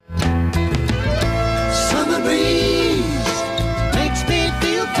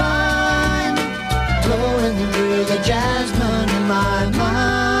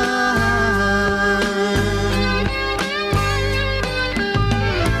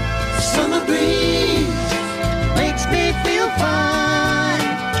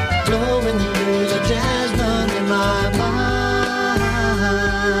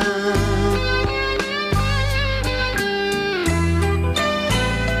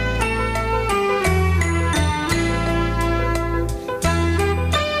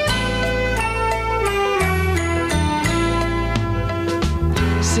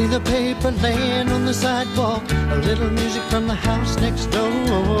paper laying on the sidewalk, a little music from the house next door.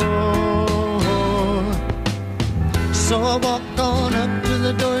 So I walk on up to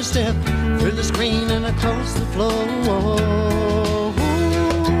the doorstep, through the screen and across the floor.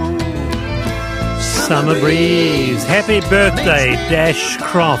 Summer breeze. Happy birthday, Dash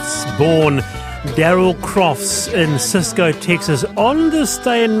Crofts, born Daryl Crofts in Cisco, Texas. On this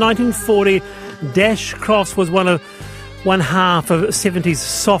day in 1940, Dash Crofts was one half of 70s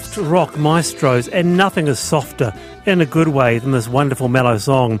soft rock maestros, and nothing is softer in a good way than this wonderful mellow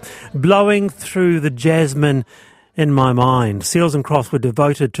song, Blowing Through the Jasmine in My Mind. Seals and Crofts were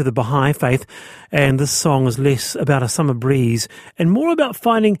devoted to the Baha'i faith, and this song is less about a summer breeze and more about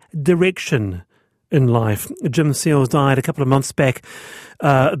finding direction in life. Jim Seals died a couple of months back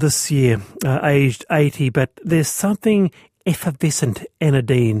this year, aged 80, but there's something effervescent,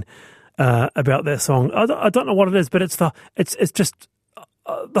 Anadine, about that song. I don't know what it is, but it's just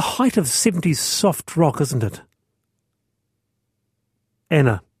the height of 70s soft rock, isn't it?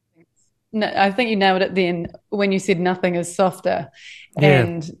 Anna? No, I think you nailed it then when you said nothing is softer. Yeah.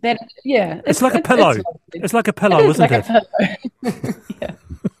 And that, yeah. It's like a pillow. It's like a pillow, isn't it? Yeah.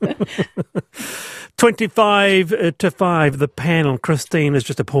 25 to 5, the panel. Christine is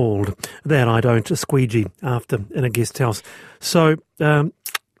just appalled that I don't squeegee after in a guest house. So,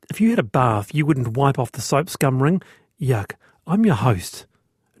 if you had a bath, you wouldn't wipe off the soap scum ring? Yuck. I'm your host,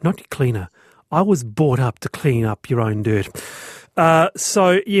 not your cleaner. I was brought up to clean up your own dirt.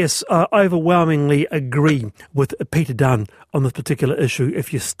 So, yes, I overwhelmingly agree with Peter Dunne on this particular issue.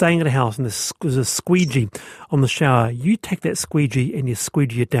 If you're staying at a house and there's a squeegee on the shower, you take that squeegee and you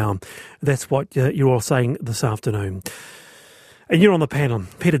squeegee it down. That's what you're all saying this afternoon. And you're on the panel.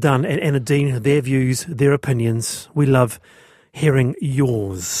 Peter Dunne and Anna Dean, their views, their opinions. We love hearing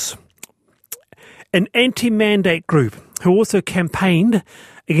yours. An anti-mandate group who also campaigned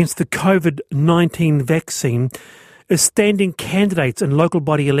against the COVID-19 vaccine is standing candidates in local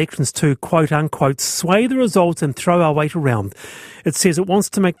body elections to, quote-unquote, sway the results and throw our weight around. It says it wants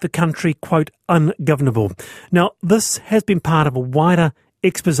to make the country, quote, ungovernable. Now, this has been part of a wider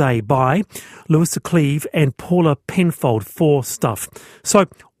expose by Louisa Cleave and Paula Penfold for Stuff. So,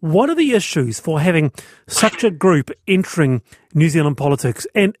 what are the issues for having such a group entering New Zealand politics?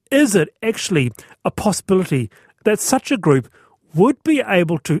 And is it actually a possibility that such a group would be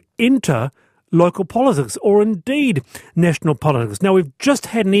able to enter local politics or indeed national politics? Now, we've just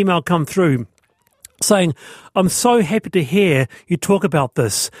had an email come through saying, I'm so happy to hear you talk about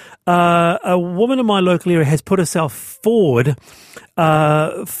this. A woman in my local area has put herself forward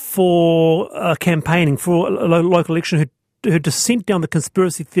for campaigning for a local election. Her descent down the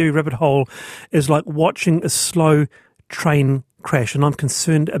conspiracy theory rabbit hole is like watching a slow train crash, and I'm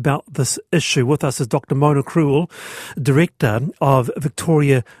concerned about this issue. With us is Dr. Mona Krewell, Director of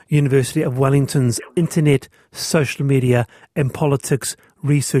Victoria University of Wellington's Internet, Social Media and Politics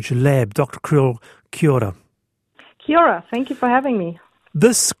Research Lab. Dr. Krewell, kia ora. Kia ora. Thank you for having me.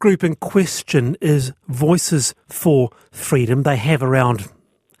 This group in question is Voices for Freedom. They have around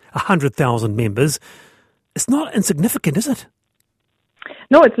 100,000 members. It's not insignificant, is it?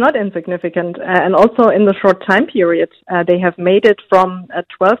 No, it's not insignificant. And also in the short time period, they have made it from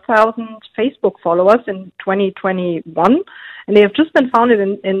 12,000 Facebook followers in 2021, and they have just been founded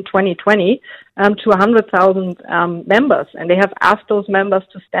in 2020 to 100,000 members. And they have asked those members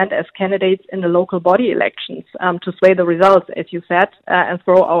to stand as candidates in the local body elections to sway the results, as you said, and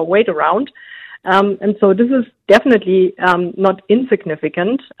throw our weight around. And so this is definitely not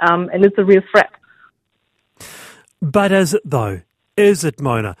insignificant, and it's a real threat. But is it, though? Is it,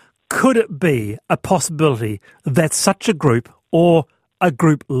 Mona? Could it be a possibility that such a group or a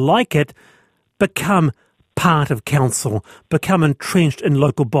group like it become part of council, become entrenched in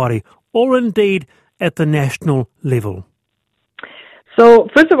local body, or indeed at the national level? So,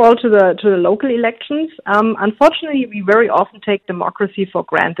 first of all, to the local elections, unfortunately, we very often take democracy for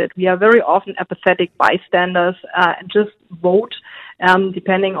granted. We are very often apathetic bystanders and just vote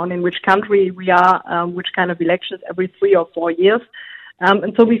depending on in which country we are, which kind of elections every 3 or 4 years.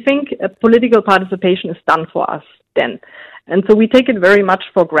 And so we think political participation is done for us then. And so we take it very much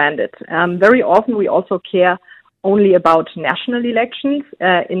for granted. Very often we also care only about national elections.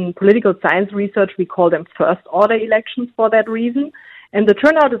 In political science research, we call them first-order elections for that reason. And the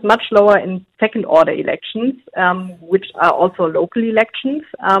turnout is much lower in second-order elections, which are also local elections.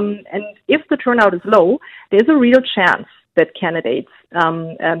 And if the turnout is low, there's a real chance that candidates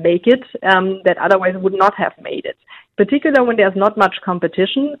make it that otherwise would not have made it, particularly when there's not much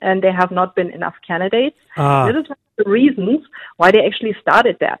competition and there have not been enough candidates. This is one of the reasons why they actually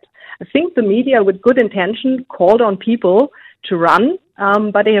started that. I think the media, with good intention, called on people to run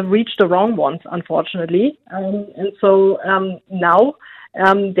but they have reached the wrong ones, unfortunately. And so now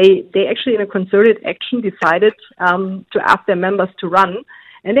they actually, in a concerted action, decided to ask their members to run.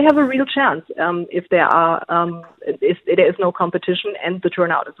 And they have a real chance if there is no competition and the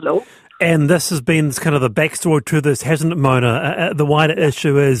turnout is low. And this has been kind of the backstory to this, hasn't it, Mona? The wider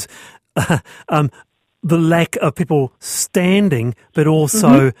issue is the lack of people standing, but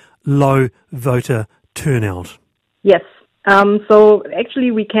also low voter turnout. Yes. So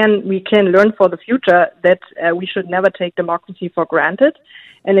actually, we can learn for the future that we should never take democracy for granted,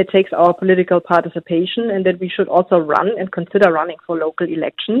 and it takes our political participation, and that we should also run and consider running for local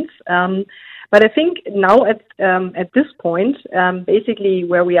elections. But I think now at this point, basically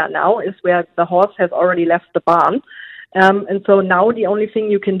where we are now is where the horse has already left the barn. And so now the only thing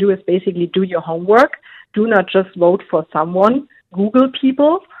you can do is basically do your homework. Do not just vote for someone. Google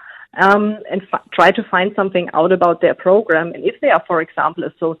people and try to find something out about their program, and if they are, for example,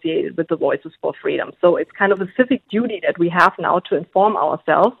 associated with the Voices for Freedom. So it's kind of a civic duty that we have now to inform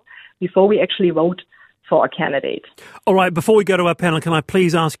ourselves before we actually vote for a candidate. All right, before we go to our panel, can I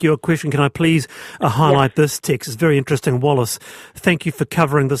please ask you a question? Can I please highlight this text? It's very interesting. Wallace, thank you for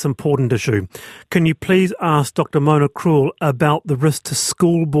covering this important issue. Can you please ask Dr. Mona Krul about the risk to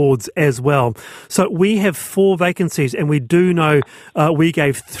school boards as well? So we have 4 vacancies, and we do know we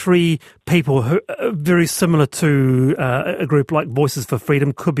gave 3 people who are very similar to a group like Voices for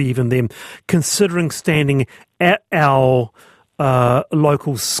Freedom, could be even them, considering standing at our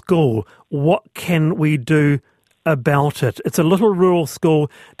local school. What can we do about it? It's a little rural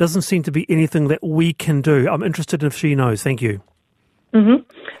school. Doesn't seem to be anything that we can do. I'm interested if she knows. Thank you. Mm-hmm.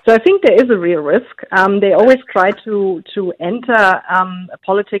 So I think there is a real risk. They always try to enter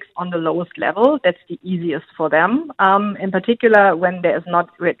politics on the lowest level. That's the easiest for them. In particular, when there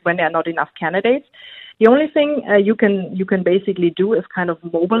are not enough candidates. The only thing you can basically do is kind of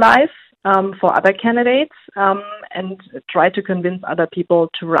mobilize for other candidates and try to convince other people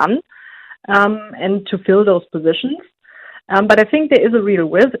to run and to fill those positions. But I think there is a real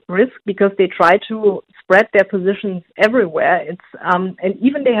risk because they try to spread their positions everywhere. And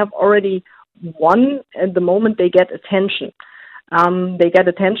even they have already won at the moment they get attention. They get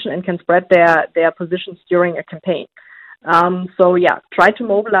attention and can spread their positions during a campaign. Try to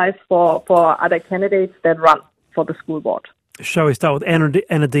mobilize for other candidates that run for the school board. Shall we start with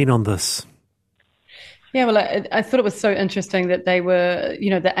Anna Dean on this? Yeah, well, I thought it was so interesting that they were,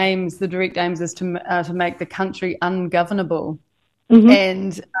 the direct aims is to make the country ungovernable. Mm-hmm.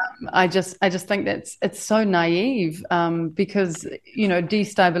 And I just think it's so naive because,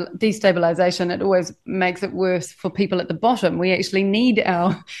 destabilization, it always makes it worse for people at the bottom. We actually need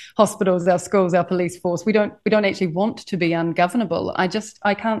our hospitals, our schools, our police force. We don't actually want to be ungovernable. I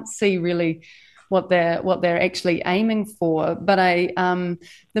can't see really what they're actually aiming for. But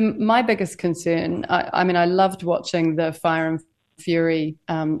my biggest concern, I loved watching the Fire and Fury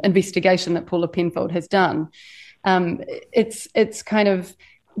investigation that Paula Penfold has done. It's kind of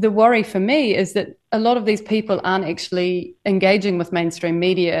the worry for me is that a lot of these people aren't actually engaging with mainstream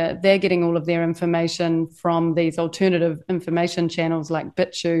media. They're getting all of their information from these alternative information channels like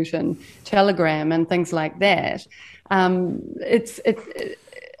BitChute and Telegram and things like that.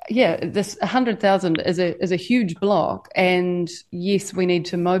 This 100,000 is a huge block, and yes, we need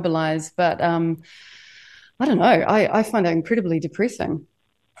to mobilise. But I don't know. I find it incredibly depressing.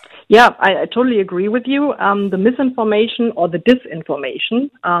 Yeah, I totally agree with you. The misinformation or the disinformation,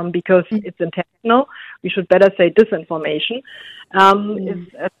 because it's intentional, we should better say disinformation, is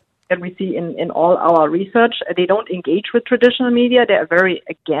that we see in all our research. They don't engage with traditional media. They are very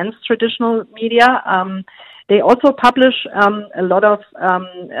against traditional media. They also publish a lot of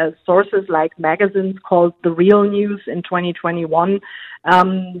sources like magazines called The Real News in 2021.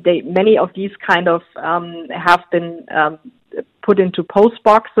 Many of these kind of have been put into post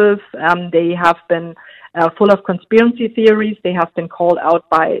boxes. They have been full of conspiracy theories. They have been called out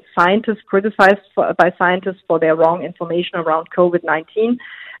by scientists, criticized by scientists for their wrong information around COVID-19.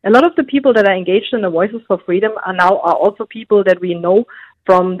 A lot of the people that are engaged in the Voices for Freedom are also people that we know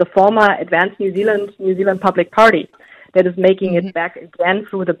from the former Advanced New Zealand Public Party that is making it back again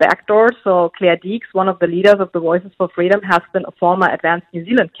through the back door. So Claire Deeks, one of the leaders of the Voices for Freedom, has been a former Advanced New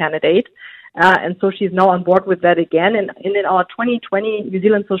Zealand candidate. And so she's now on board with that again. And in our 2020 New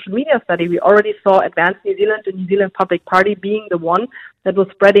Zealand social media study, we already saw Advanced New Zealand and New Zealand Public Party being the one that was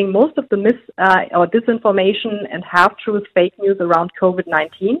spreading most of the or disinformation and half-truth fake news around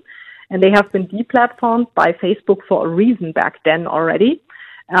COVID-19. And they have been deplatformed by Facebook for a reason back then already.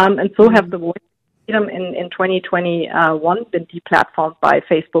 And so have the Voice of Freedom in 2021 been deplatformed by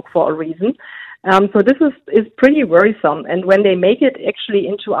Facebook for a reason. So this is pretty worrisome. And when they make it actually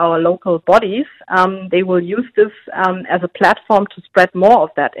into our local bodies, they will use this as a platform to spread more of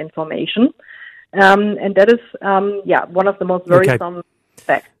that information. And that is, one of the most worrisome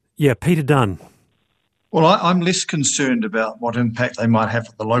facts. Yeah, Peter Dunne. Well, I'm less concerned about what impact they might have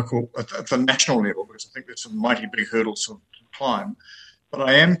at the national level, because I think there's some mighty big hurdles to climb. But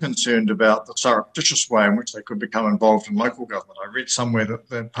I am concerned about the surreptitious way in which they could become involved in local government. I read somewhere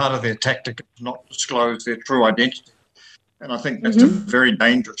that part of their tactic is not disclose their true identity. And I think that's a very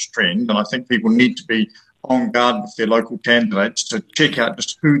dangerous trend. And I think people need to be on guard with their local candidates to check out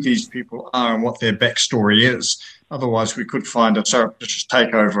just who these people are and what their backstory is. Otherwise, we could find a surreptitious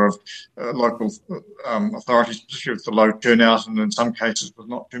takeover of local authorities, particularly with the low turnout and in some cases with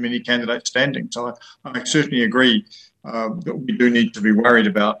not too many candidates standing. So I certainly agree that we do need to be worried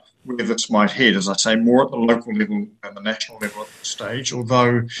about where this might head, as I say, more at the local level than the national level at this stage,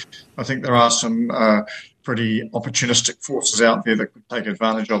 although I think there are some pretty opportunistic forces out there that could take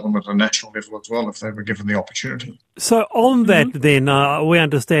advantage of them at a national level as well if they were given the opportunity. So on that then, we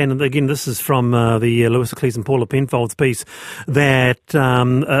understand, and again this is from the Lewis Aclees and Paula Penfold's piece, that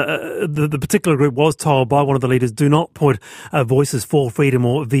the particular group was told by one of the leaders, do not put Voices for Freedom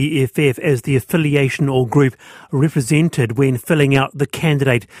or VFF as the affiliation or group represented when filling out the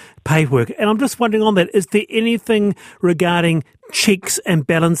candidate paperwork. And I'm just wondering on that, is there anything regarding checks and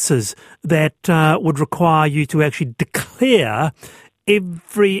balances that would require you to actually declare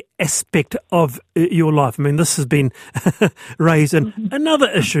every aspect of your life? I mean, this has been raised in another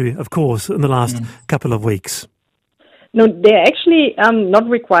issue, of course, in the last couple of weeks. No, they're actually not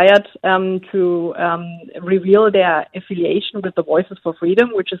required to reveal their affiliation with the Voices for Freedom,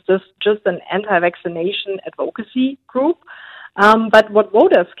 which is just an anti-vaccination advocacy group. But what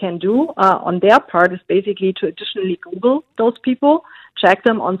voters can do on their part is basically to additionally Google those people, check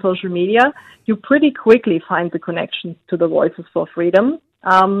them on social media. You pretty quickly find the connections to the Voices for Freedom.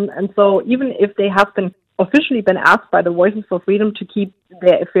 And so even if they have been officially been asked by the Voices for Freedom to keep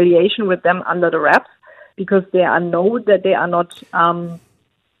their affiliation with them under the wraps, because they know that they are not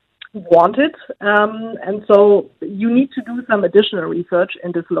wanted. And so you need to do some additional research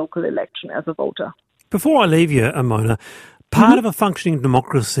in this local election as a voter. Before I leave you, Mona, part of a functioning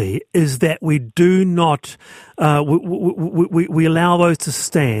democracy is that we do not, we allow those to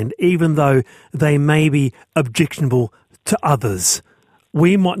stand even though they may be objectionable to others.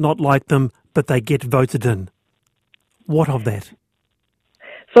 We might not like them, but they get voted in. What of that?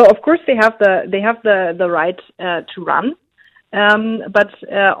 So of course they have the right to run, but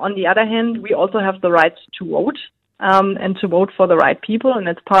on the other hand, we also have the right to vote. And to vote for the right people, and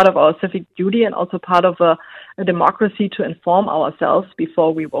it's part of our civic duty and also part of a democracy to inform ourselves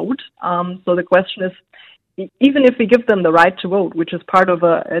before we vote. So the question is, even if we give them the right to vote, which is part of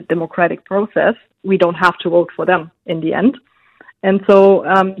a democratic process, we don't have to vote for them in the end. And so,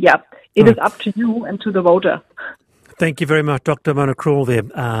 it is up to you and to the voter. Thank you very much, Dr. Mona Krall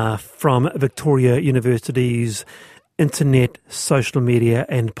there from Victoria University's Internet, Social Media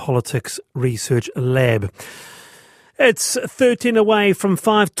and Politics Research Lab. It's 13 away from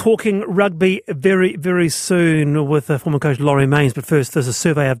 5, talking rugby very, very soon with former coach Laurie Mains. But first, there's a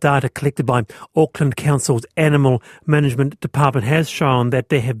survey of data collected by Auckland Council's Animal Management Department has shown that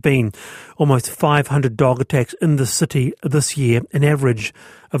there have been almost 500 dog attacks in the city this year, an average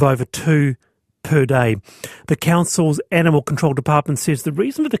of over 2 per day. The council's Animal Control Department says the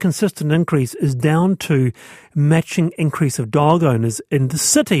reason for the consistent increase is down to matching increase of dog owners in the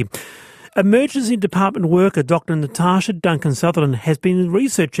city. Emergency Department worker Dr. Natasha Duncan-Sutherland has been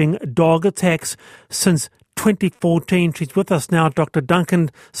researching dog attacks since 2014. She's with us now. Dr.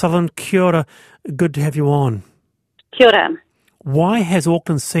 Duncan-Sutherland, kia ora. Good to have you on. Kia ora. Why has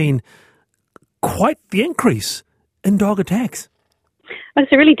Auckland seen quite the increase in dog attacks? Well,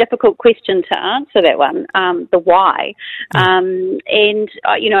 it's a really difficult question to answer, that one, the why. I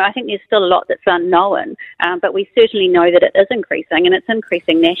think there's still a lot that's unknown, but we certainly know that it is increasing, and it's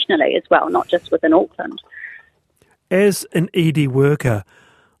increasing nationally as well, not just within Auckland. As an ED worker,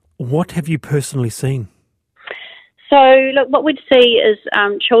 what have you personally seen? So, look, what we'd see is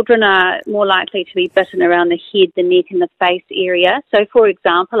children are more likely to be bitten around the head, the neck and the face area. So, for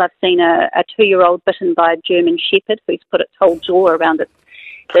example, I've seen a 2-year-old bitten by a German Shepherd who's put its whole jaw around the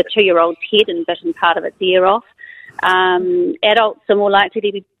 2-year-old's head and bitten part of its ear off. Adults are more likely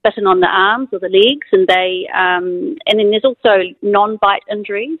to be bitten on the arms or the legs, and then there's also non-bite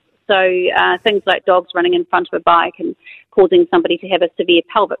injuries. So things like dogs running in front of a bike and causing somebody to have a severe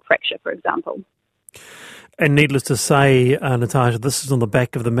pelvic fracture, for example. And needless to say, Natasha, this is on the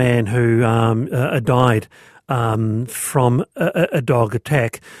back of the man who died from a dog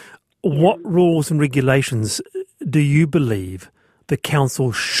attack. What rules and regulations do you believe the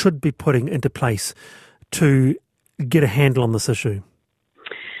council should be putting into place to get a handle on this issue?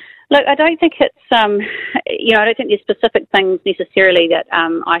 Look, I don't think it's, I don't think there's specific things necessarily that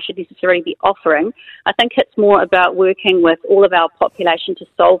I should necessarily be offering. I think it's more about working with all of our population to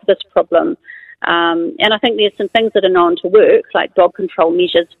solve this problem. And I think there's some things that are known to work, like dog control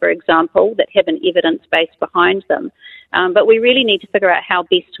measures, for example, that have an evidence base behind them. But we really need to figure out how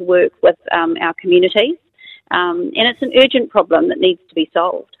best to work with our communities. And it's an urgent problem that needs to be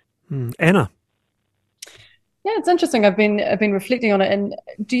solved. Anna? Yeah, it's interesting. I've been reflecting on it. And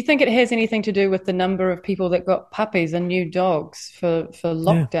do you think it has anything to do with the number of people that got puppies and new dogs for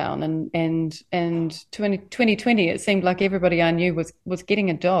lockdown? And 2020, it seemed like everybody I knew was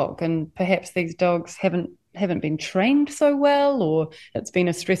getting a dog, and perhaps these dogs haven't been trained so well, or it's been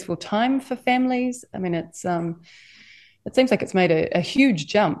a stressful time for families. I mean, it seems like it's made a huge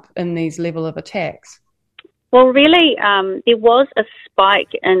jump in these level of attacks. Well, really, there was a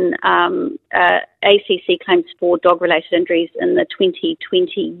spike in ACC claims for dog-related injuries in the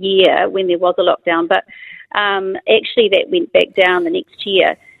 2020 year when there was a lockdown, but actually that went back down the next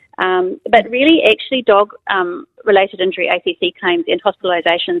year. But really, actually, dog-related injury ACC claims and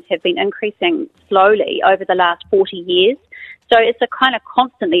hospitalisations have been increasing slowly over the last 40 years. So it's a kind of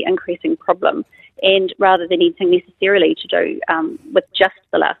constantly increasing problem, and rather than anything necessarily to do with just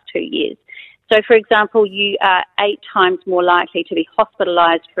the last 2 years. So, for example, you are 8 times more likely to be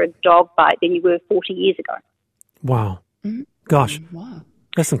hospitalised for a dog bite than you were 40 years ago. Wow. Gosh. Wow.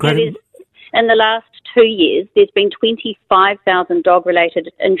 That's incredible. In the last 2 years, there's been 25,000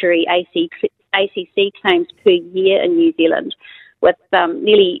 dog-related injury ACC claims per year in New Zealand, with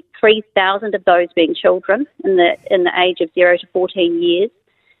nearly 3,000 of those being children in the age of 0 to 14 years.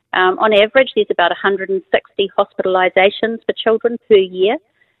 On average, there's about 160 hospitalisations for children per year.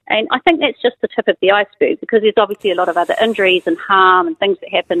 And I think that's just the tip of the iceberg, because there's obviously a lot of other injuries and harm and things that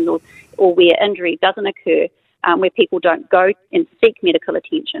happen or where injury doesn't occur, where people don't go and seek medical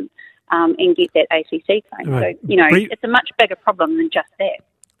attention and get that ACC claim. Right. So, it's a much bigger problem than just that.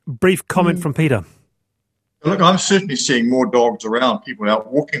 Brief comment from Peter. Look, I'm certainly seeing more dogs around, people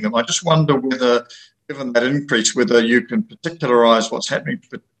out walking them. I just wonder whether, given that increase, whether you can particularise what's happening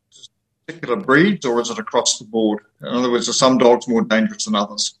to particular breeds, or is it across the board? In other words, are some dogs more dangerous than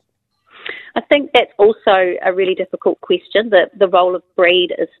others? I think that's also a really difficult question. The role of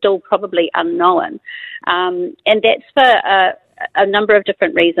breed is still probably unknown. And that's for a number of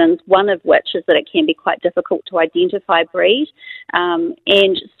different reasons, one of which is that it can be quite difficult to identify breed. And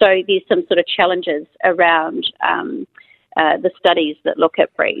so there's some sort of challenges around the studies that look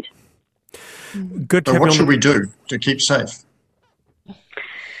at breed. Good. So what should we do to keep safe?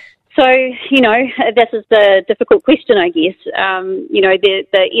 So, this is the difficult question, I guess.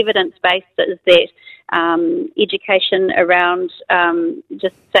 The evidence base is that education around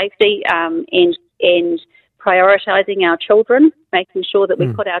just safety and prioritising our children, making sure that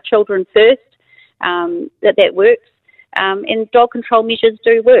we put our children first, that works. And dog control measures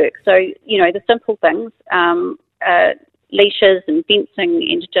do work. So, the simple things, leashes and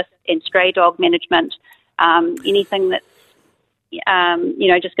fencing and stray dog management, anything that's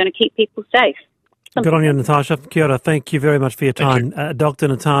just going to keep people safe. Good on you, Natasha. Kia ora. Thank you very much for your time. Dr.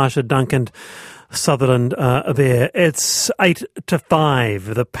 Natasha Duncan Sutherland there. It's 8 to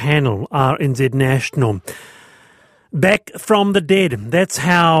 5, the panel, RNZ National. Back from the dead. That's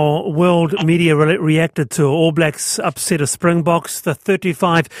how world media reacted to All Blacks upset of Springboks. The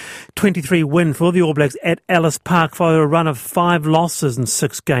 35-23 win for the All Blacks at Ellis Park followed a run of 5 losses in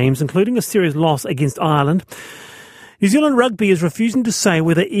 6 games, including a serious loss against Ireland. New Zealand Rugby is refusing to say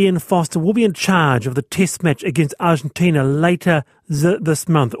whether Ian Foster will be in charge of the test match against Argentina later this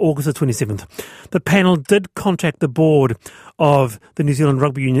month, August the 27th. The panel did contact the board of the New Zealand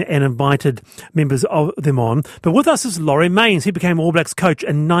Rugby Union and invited members of them on. But with us is Laurie Mains. He became All Blacks coach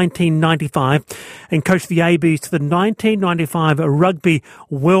in 1995 and coached the ABs to the 1995 Rugby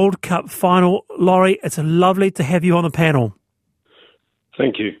World Cup final. Laurie, it's lovely to have you on the panel.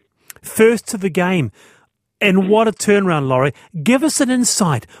 Thank you. First to the game. And what a turnaround, Laurie. Give us an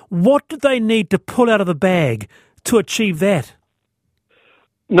insight. What do they need to pull out of the bag to achieve that?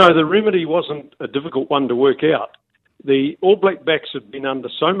 No, the remedy wasn't a difficult one to work out. The All Black backs had been under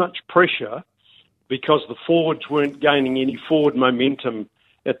so much pressure because the forwards weren't gaining any forward momentum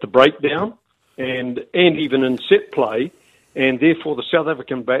at the breakdown and even in set play, and therefore the South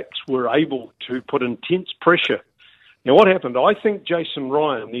African backs were able to put intense pressure. Now, what happened? I think Jason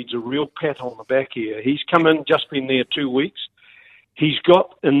Ryan needs a real pat on the back here. He's come in, just been there 2 weeks. He's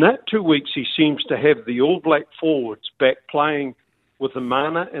got, in that 2 weeks, he seems to have the All Black forwards back playing with the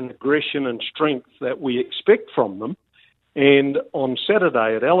mana and aggression and strength that we expect from them. And on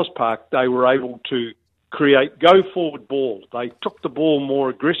Saturday at Ellis Park, they were able to create go-forward ball. They took the ball more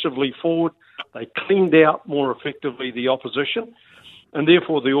aggressively forward. They cleaned out more effectively the opposition. And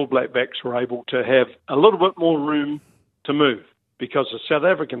therefore, the All Black backs were able to have a little bit more room to move because the South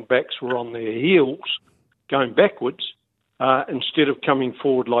African backs were on their heels going backwards instead of coming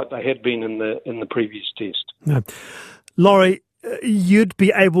forward like they had been in the previous test. No. Laurie, you'd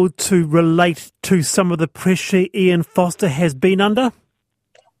be able to relate to some of the pressure Ian Foster has been under?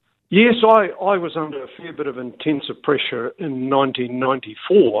 Yes, I was under a fair bit of intensive pressure in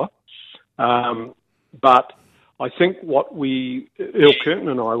 1994, but I think what Earl Curtin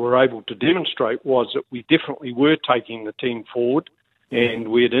and I were able to demonstrate was that we definitely were taking the team forward, and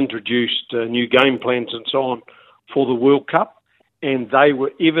we had introduced new game plans and so on for the World Cup, and they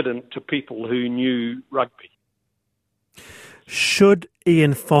were evident to people who knew rugby. Should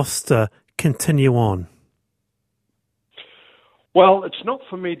Ian Foster continue on? Well, it's not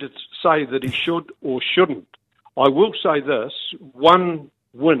for me to say that he should or shouldn't. I will say this, one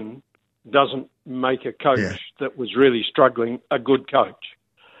win doesn't make a coach that was really struggling a good coach.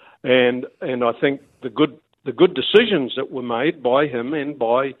 And I think the good decisions that were made by him and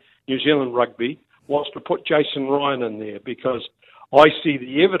by New Zealand Rugby was to put Jason Ryan in there, because I see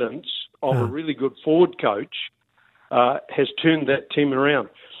the evidence of a really good forward coach has turned that team around.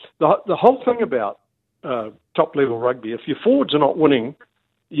 The whole thing about top-level rugby, if your forwards are not winning,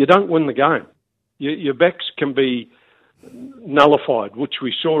 you don't win the game. Your backs can be nullified, which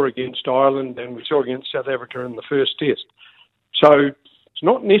we saw against Ireland and we saw against South Africa in the first test. So it's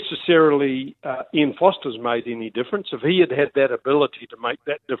not necessarily Ian Foster's made any difference. If he had had that ability to make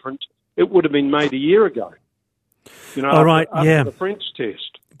that difference, it would have been made a year ago. After the French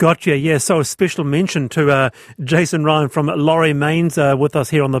test. Gotcha, yeah. So a special mention to Jason Ryan from Laurie Mains with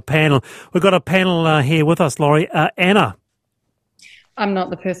us here on the panel. We've got a panel here with us, Laurie. Anna. I'm not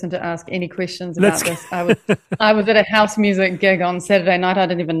the person to ask any questions about this. I was at a house music gig on Saturday night. I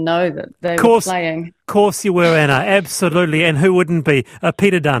didn't even know that they were playing. Of course you were, Anna. Absolutely. And who wouldn't be?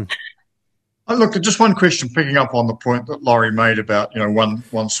 Peter Dunne. Look, just one question, picking up on the point that Laurie made about,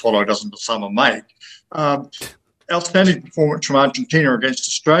 one swallow doesn't a summer make. Outstanding performance from Argentina against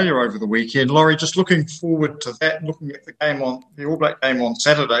Australia over the weekend. Laurie, just looking forward to that, looking at the All Black game on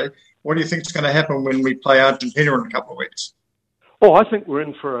Saturday, what do you think is going to happen when we play Argentina in a couple of weeks? Oh, I think we're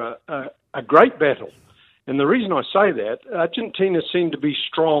in for a great battle. And the reason I say that, Argentina seem to be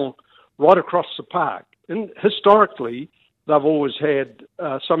strong right across the park. And historically, they've always had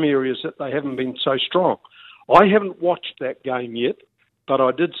some areas that they haven't been so strong. I haven't watched that game yet, but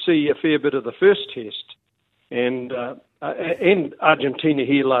I did see a fair bit of the first test. And Argentina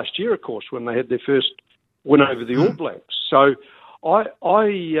here last year, of course, when they had their first win over the All Blacks. So I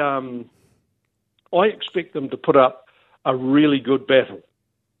expect them to put up a really good battle.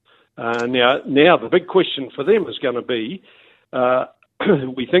 Now the big question for them is going to be,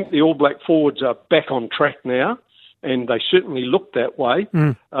 we think the All Black forwards are back on track now, and they certainly look that way.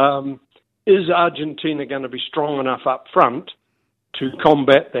 Is Argentina going to be strong enough up front to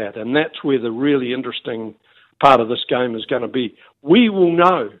combat that? And that's where the really interesting part of this game is going to be. We will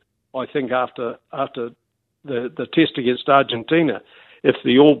know, I think, after the test against Argentina, if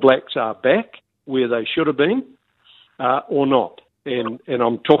the All Blacks are back where they should have been or not. And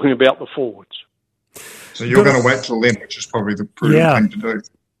I'm talking about the forwards. So you're going to wait till then, which is probably the prudent thing to do.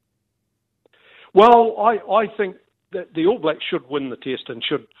 Well, I think that the All Blacks should win the test and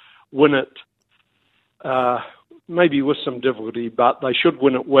should win it maybe with some difficulty, but they should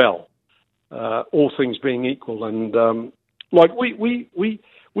win it well. All things being equal, and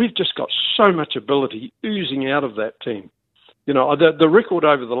we've just got so much ability oozing out of that team. The record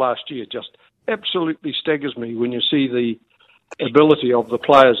over the last year just absolutely staggers me when you see the ability of the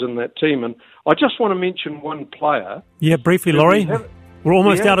players in that team. And I just want to mention one player. Yeah, briefly, Laurie. We're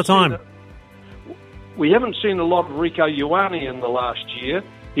almost out of time. We haven't seen a lot of Rico Ioane in the last year.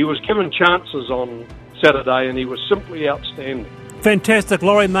 He was given chances on Saturday, and he was simply outstanding. Fantastic.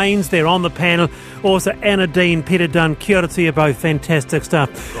 Laurie Mains there on the panel. Also Anna Dean, Peter Dunne. Kia ora to you both. Fantastic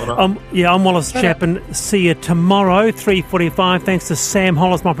stuff. I'm Wallace Chapman. See you tomorrow, 3:45. Thanks to Sam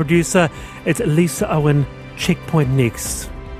Hollis, my producer. It's Lisa Owen. Checkpoint next.